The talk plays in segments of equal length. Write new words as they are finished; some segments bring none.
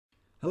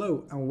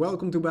Hello and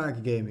welcome to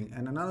BakieGaming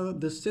and another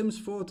The Sims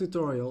 4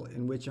 tutorial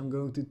in which I'm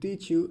going to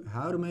teach you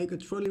how to make a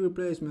trolley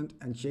replacement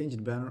and change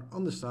the banner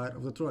on the side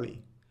of the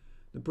trolley.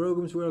 The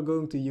programs we are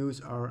going to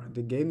use are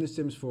the game The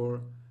Sims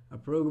 4, a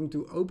program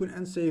to open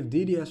and save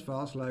DDS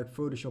files like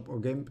Photoshop or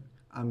Gimp.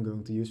 I'm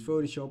going to use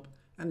Photoshop,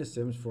 and The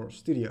Sims 4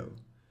 Studio.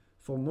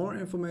 For more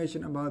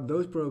information about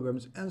those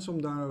programs and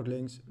some download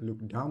links,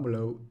 look down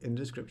below in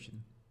the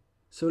description.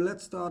 So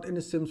let's start in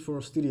the Sims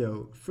 4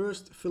 Studio.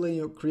 First, fill in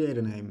your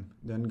creator name,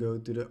 then go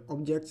to the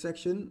Object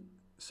section,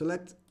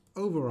 select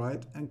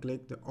Override and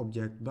click the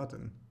Object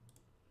button.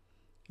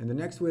 In the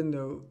next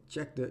window,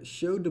 check the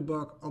Show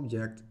Debug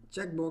Object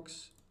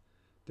checkbox,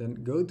 then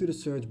go to the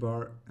search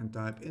bar and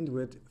type into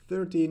it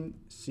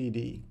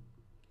 13CD.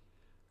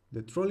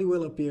 The trolley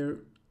will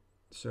appear,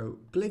 so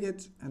click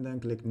it and then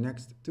click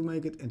Next to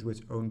make it into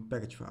its own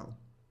package file.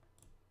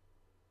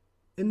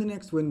 In the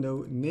next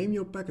window, name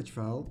your package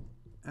file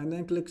and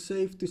then click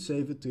Save to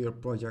save it to your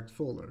project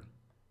folder.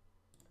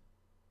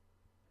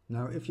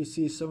 Now if you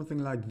see something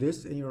like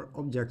this in your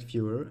object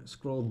viewer,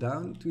 scroll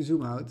down to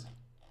zoom out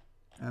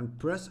and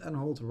press and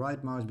hold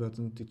right mouse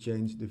button to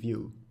change the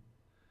view.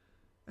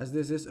 As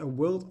this is a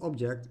world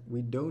object,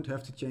 we don't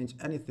have to change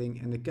anything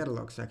in the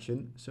catalog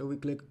section, so we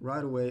click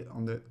right away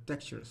on the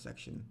texture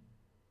section.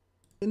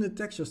 In the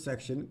texture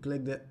section,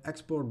 click the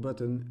export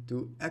button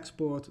to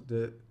export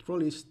the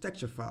trolley's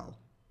texture file.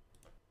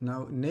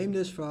 Now name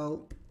this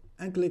file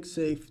and click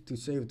Save to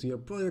save it to your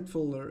project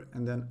folder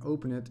and then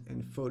open it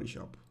in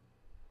Photoshop.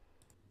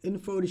 In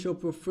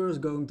Photoshop, we're first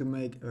going to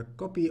make a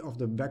copy of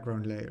the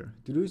background layer.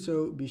 To do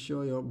so, be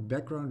sure your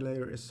background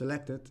layer is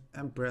selected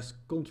and press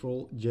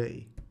Ctrl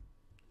J.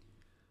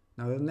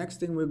 Now the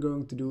next thing we're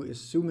going to do is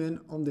zoom in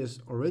on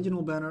this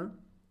original banner,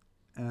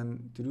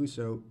 and to do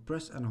so,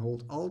 press and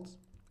hold Alt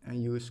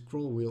and use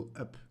scroll wheel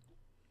up.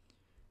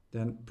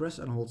 Then press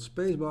and hold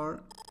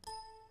spacebar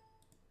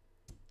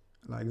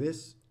like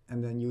this,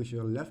 and then use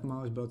your left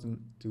mouse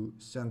button to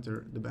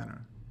center the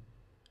banner.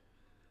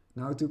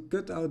 Now to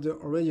cut out the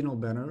original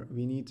banner,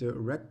 we need the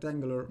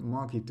rectangular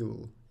marquee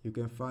tool. You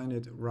can find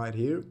it right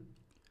here,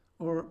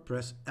 or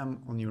press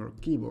M on your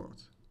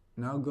keyboard.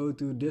 Now go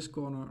to this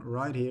corner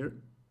right here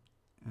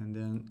and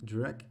then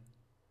drag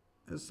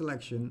a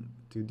selection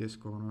to this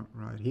corner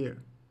right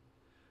here.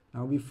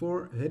 Now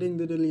before hitting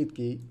the delete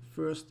key,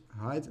 first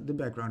hide the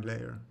background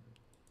layer.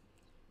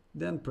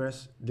 Then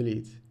press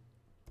delete.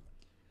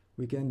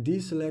 We can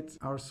deselect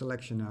our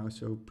selection now,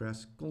 so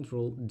press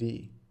Ctrl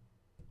D.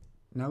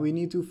 Now we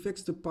need to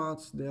fix the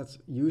parts that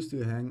used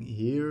to hang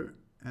here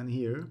and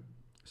here.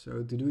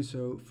 So to do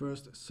so,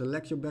 first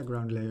select your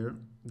background layer,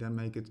 then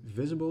make it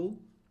visible,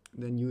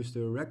 then use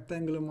the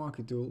rectangular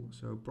marquee tool,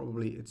 so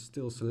probably it's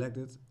still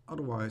selected,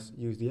 otherwise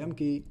use the M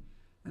key,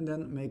 and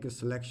then make a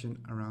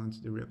selection around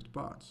the ripped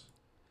parts.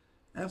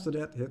 After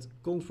that, hit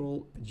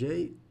Ctrl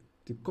J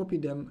to copy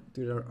them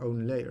to their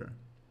own layer.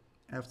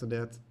 After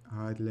that,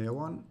 hide layer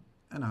 1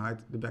 and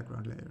hide the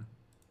background layer.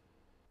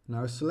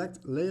 Now select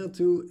layer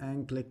 2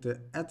 and click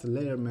the Add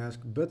Layer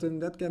Mask button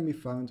that can be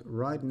found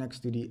right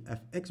next to the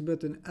FX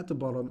button at the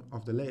bottom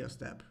of the Layers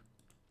tab.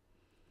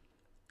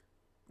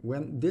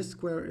 When this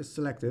square is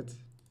selected,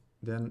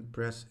 then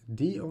press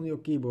D on your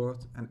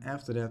keyboard and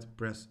after that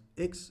press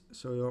X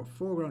so your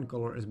foreground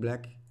color is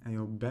black and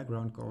your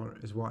background color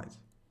is white.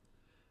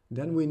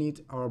 Then we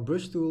need our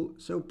brush tool,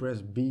 so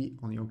press B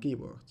on your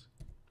keyboard.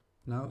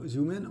 Now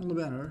zoom in on the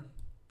banner,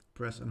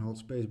 press and hold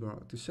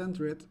spacebar to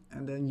center it,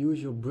 and then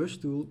use your brush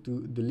tool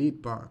to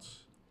delete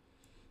parts.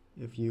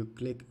 If you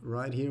click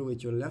right here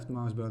with your left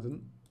mouse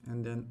button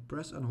and then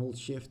press and hold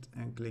shift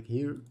and click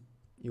here,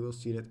 you will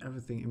see that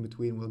everything in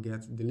between will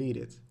get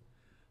deleted.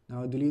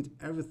 Now delete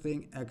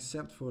everything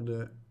except for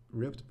the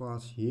ripped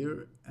parts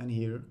here and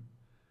here,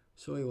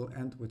 so you will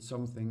end with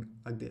something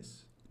like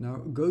this. Now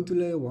go to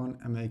layer 1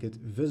 and make it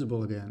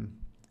visible again.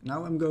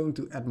 Now I'm going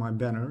to add my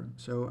banner,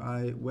 so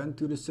I went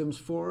to The Sims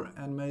 4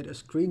 and made a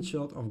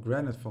screenshot of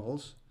Granite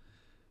Falls.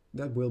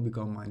 That will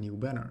become my new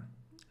banner.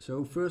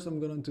 So first I'm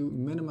going to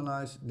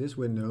minimize this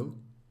window,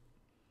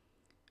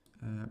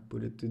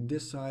 put it to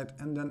this side,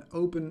 and then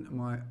open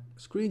my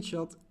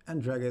screenshot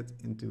and drag it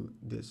into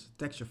this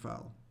texture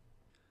file.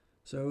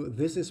 So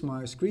this is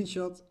my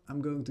screenshot.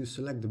 I'm going to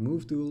select the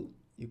move tool.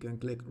 You can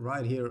click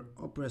right here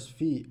or press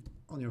V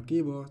on your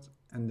keyboard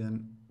and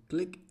then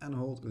click and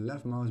hold the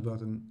left mouse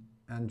button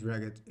and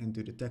drag it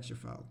into the texture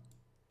file.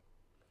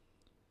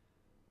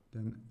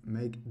 Then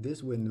make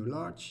this window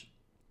large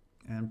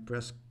and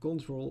press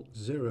Ctrl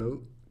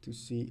 0 to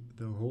see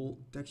the whole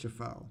texture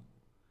file.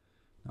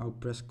 Now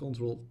press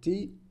Ctrl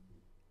T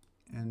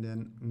and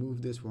then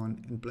move this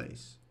one in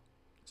place.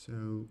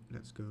 So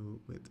let's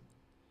go with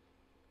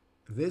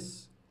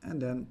this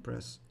and then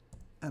press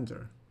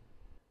Enter.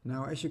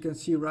 Now as you can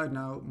see right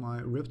now, my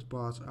ripped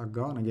parts are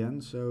gone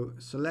again, so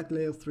select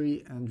layer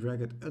 3 and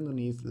drag it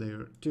underneath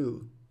layer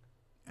 2.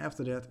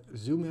 After that,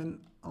 zoom in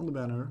on the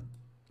banner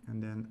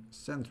and then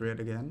center it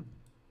again.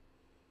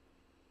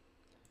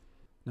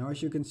 Now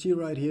as you can see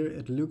right here,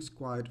 it looks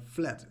quite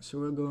flat, so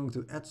we're going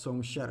to add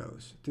some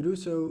shadows. To do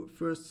so,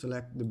 first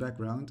select the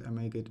background and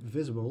make it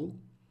visible.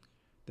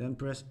 Then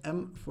press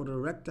M for the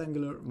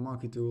rectangular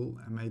marquee tool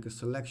and make a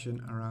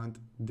selection around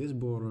this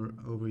border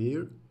over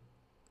here.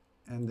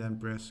 And then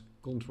press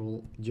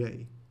Ctrl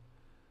J.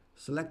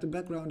 Select the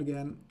background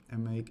again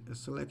and make a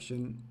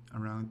selection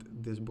around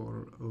this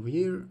border over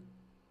here.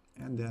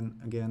 And then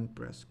again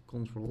press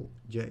Ctrl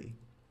J.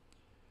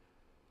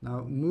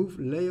 Now move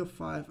layer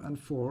 5 and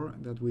 4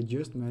 that we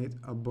just made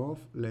above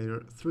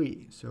layer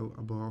 3, so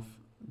above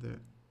the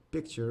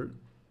picture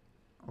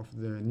of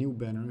the new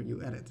banner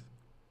you added.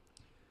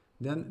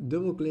 Then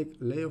double click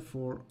layer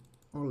 4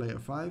 or layer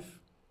 5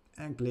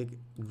 and click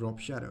drop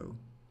shadow.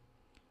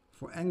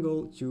 For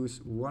angle choose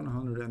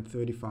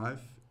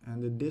 135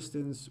 and the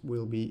distance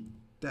will be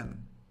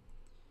 10.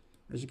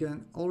 As you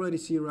can already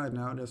see right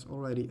now, there's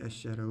already a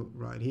shadow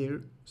right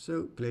here,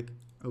 so click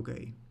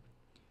OK.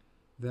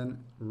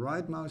 Then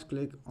right mouse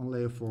click on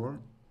layer 4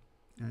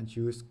 and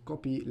choose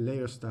copy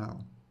layer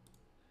style.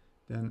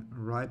 Then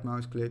right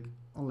mouse click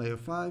on layer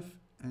 5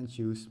 and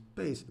choose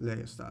paste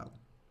layer style.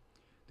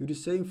 Do the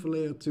same for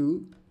layer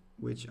 2,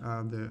 which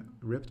are the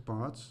ripped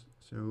parts,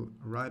 so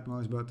right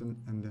mouse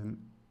button and then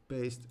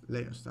paste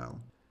layer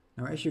style.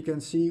 Now as you can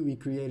see, we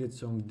created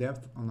some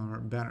depth on our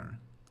banner.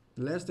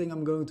 The last thing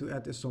I'm going to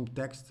add is some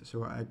text,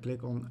 so I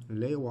click on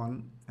layer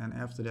 1 and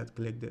after that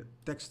click the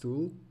text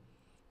tool.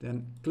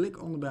 Then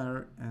click on the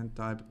banner and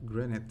type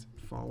granite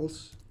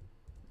falls.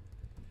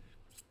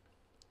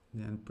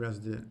 Then press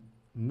the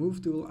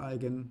move tool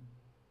icon.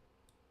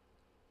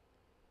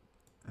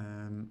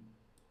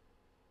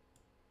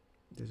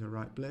 This is the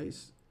right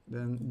place.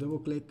 Then double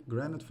click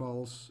granite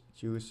falls,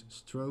 choose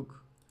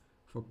stroke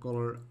for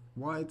color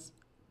white,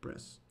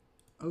 press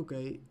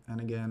OK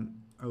and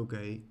again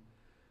OK.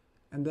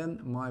 And then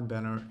my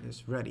banner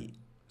is ready.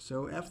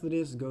 So after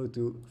this, go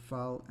to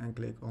File and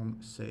click on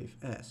Save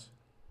As.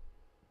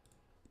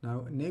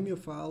 Now name your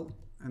file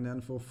and then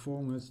for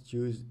format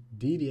choose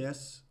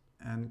DDS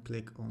and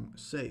click on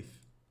Save.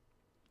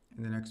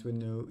 In the next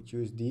window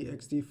choose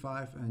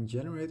DXT5 and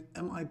generate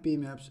MIP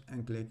maps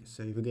and click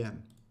Save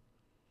again.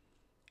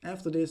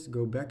 After this,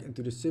 go back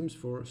into the Sims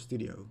 4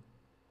 Studio.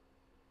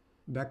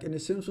 Back in the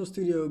Sims 4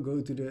 Studio,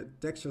 go to the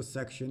Texture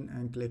section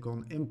and click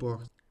on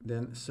Import.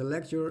 Then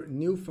select your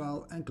new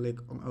file and click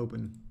on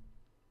Open.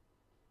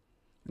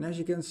 And as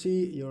you can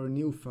see, your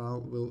new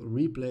file will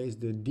replace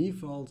the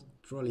default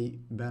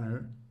trolley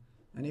banner.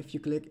 And if you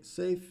click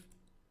Save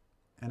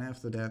and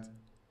after that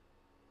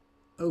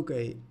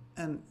OK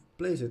and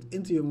place it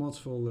into your mods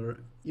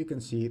folder, you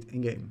can see it in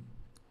game.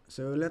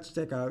 So let's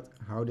check out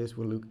how this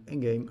will look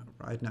in game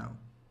right now.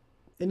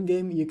 In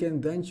game you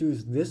can then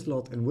choose this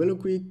slot in Willow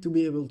Creek to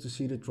be able to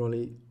see the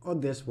trolley, or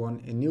this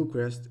one in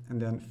Newcrest, and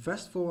then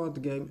fast forward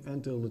the game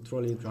until the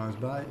trolley drives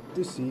by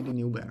to see the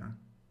new banner.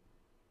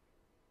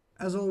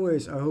 As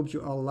always, I hope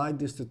you all liked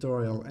this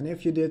tutorial, and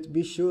if you did,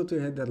 be sure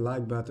to hit that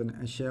like button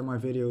and share my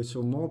video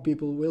so more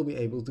people will be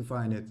able to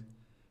find it.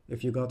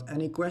 If you got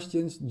any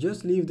questions,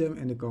 just leave them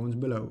in the comments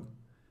below.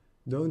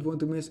 Don't want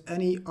to miss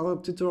any other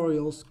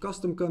tutorials,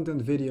 custom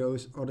content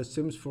videos or the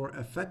Sims 4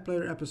 Effect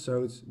Player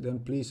episodes, then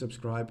please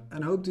subscribe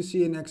and hope to see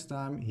you next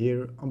time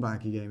here on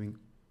BakieGaming.